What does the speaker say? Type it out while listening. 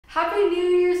Happy New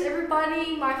Year's,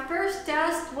 everybody! My first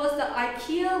desk was the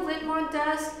Ikea Linnmon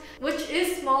desk, which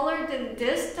is smaller than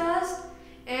this desk.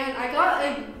 And I got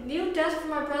a new desk for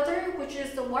my brother, which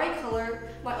is the white color.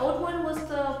 My old one was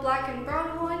the black and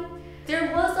brown one.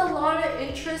 There was a lot of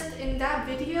interest in that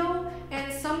video,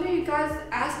 and some of you guys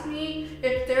asked me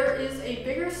if there is a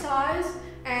bigger size.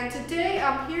 And today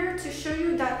I'm here to show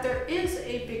you that there is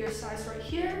a bigger size right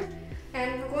here.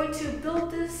 And we're going to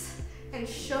build this and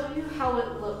show you how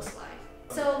it looks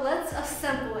like. So let's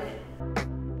assemble it.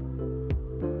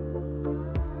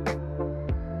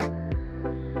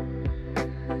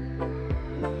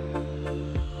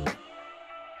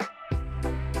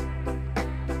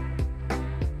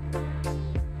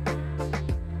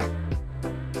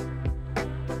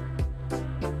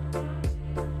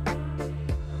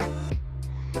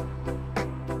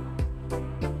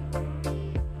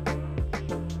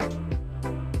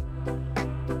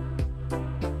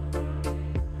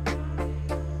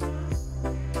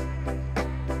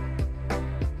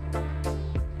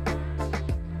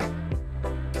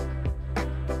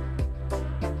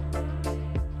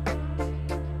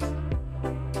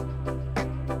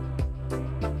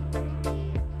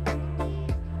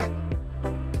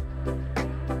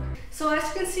 So as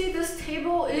you can see, this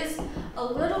table is a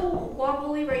little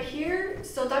wobbly right here,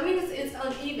 so that means it's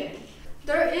uneven.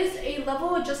 There is a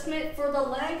level adjustment for the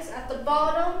legs at the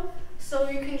bottom, so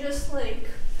you can just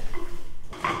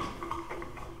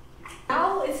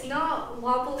now it's not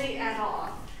wobbly at all.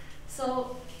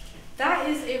 So that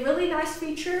is a really nice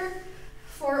feature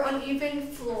for uneven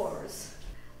floors.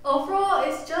 Overall,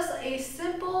 it's just a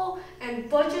simple and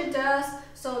budget desk,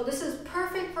 so this is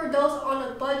perfect for those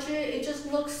on a budget. It just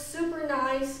looks super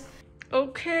nice.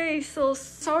 Okay, so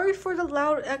sorry for the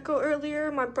loud echo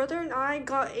earlier. My brother and I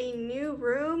got a new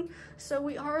room, so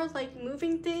we are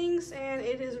moving things and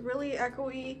it is really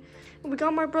echoey. We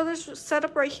got my brother's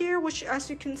setup right here, which as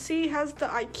you can see has the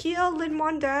Ikea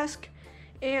Linnmon desk,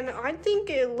 and I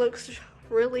think it looks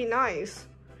really nice.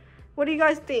 What do you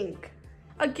guys think?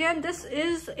 Again, this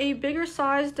is a bigger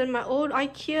size than my old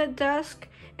Ikea desk,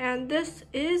 and this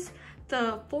is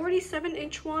the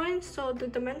 47-inch one, so the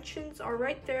dimensions are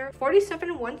right there.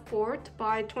 47 1/4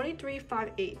 by 23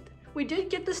 5/8. We did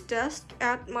get this desk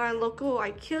at my local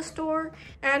Ikea store,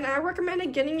 and I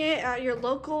recommended getting it at your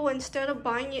local instead of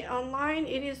buying it online.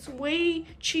 It is way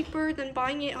cheaper than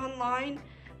buying it online.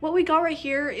 What we got right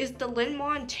here is the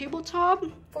Linmon tabletop.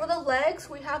 For the legs,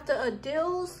 we have the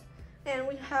Adils, and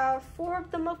we have 4 of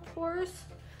them, of course.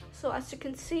 So as you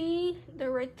can see,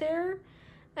 they're right there.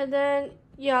 And then,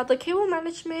 yeah, the cable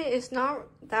management is not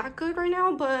that good right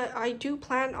now, but I do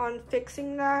plan on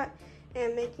fixing that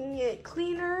and making it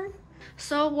cleaner.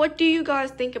 So what do you guys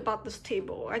think about this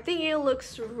table? I think it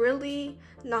looks really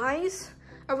nice.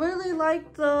 I really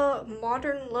like the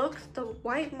modern look, the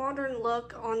white modern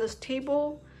look on this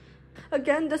table.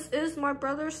 Again, this is my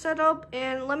brother's setup,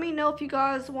 and let me know if you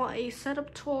guys want a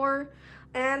setup tour.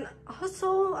 And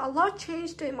also, a lot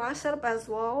changed in my setup as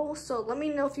well, so let me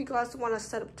know if you guys want a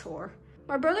setup tour.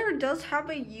 My brother does have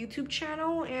a YouTube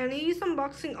channel, and he's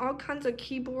unboxing all kinds of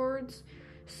keyboards.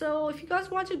 So if you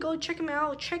guys want to go check him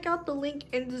out, check out the link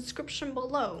in the description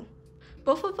below.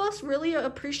 Both of us really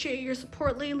appreciate your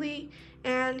support lately,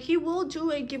 and he will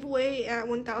do a giveaway at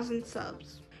 1,000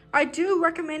 subs. I do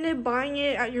recommend buying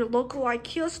it at your local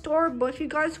Ikea store, but if you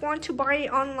guys want to buy it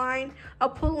online, I'll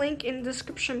put a link in the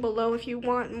description below if you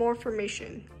want more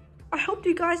information. I hope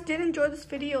you guys did enjoy this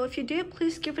video. If you did,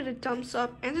 please give it a thumbs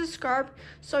up and subscribe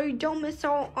so you don't miss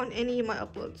out on any of my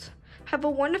uploads. Have a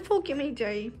wonderful gaming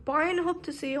day. Bye, and I hope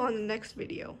to see you on the next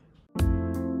video.